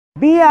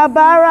Bí a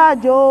bá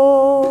ràjò,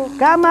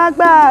 ká má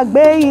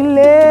gbàgbé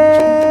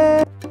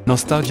ilé.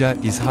 Nostalgia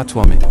is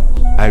heartwarming.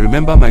 I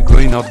remember my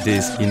growing up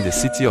days in the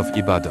city of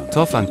Ibadan,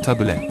 tough and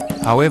turbulent.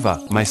 However,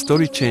 my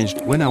story changed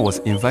when I was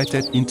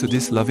invited into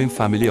this loving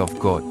family of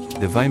God,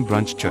 the Vine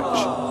Branch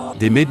Church.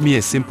 They made me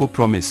a simple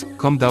promise: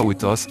 come down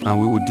with us and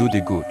we will do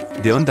the good.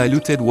 The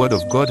undiluted word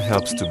of God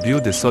helps to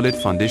build the solid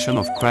foundation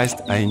of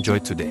Christ I enjoy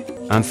today.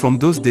 And from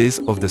those days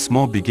of the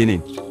small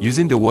beginning,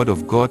 using the word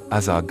of God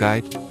as our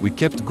guide, we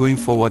kept going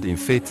forward in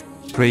faith,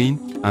 praying,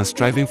 and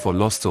striving for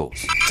lost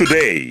souls.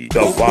 Today,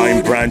 the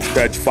Vine Branch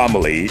Church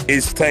family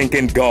is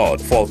thanking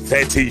God for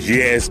 30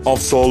 years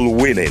of soul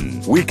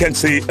winning. We can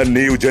see a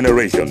new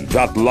generation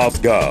that loves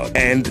God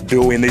and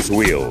doing His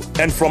will.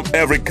 And from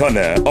every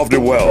corner of the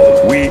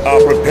world, we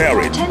are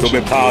preparing to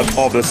be part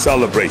of the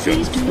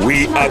celebration.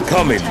 We are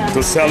coming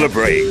to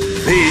celebrate.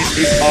 This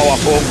is our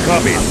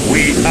homecoming.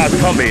 We are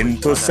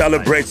coming to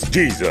celebrate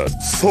Jesus.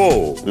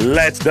 So,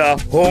 let the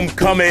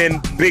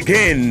homecoming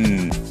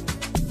begin.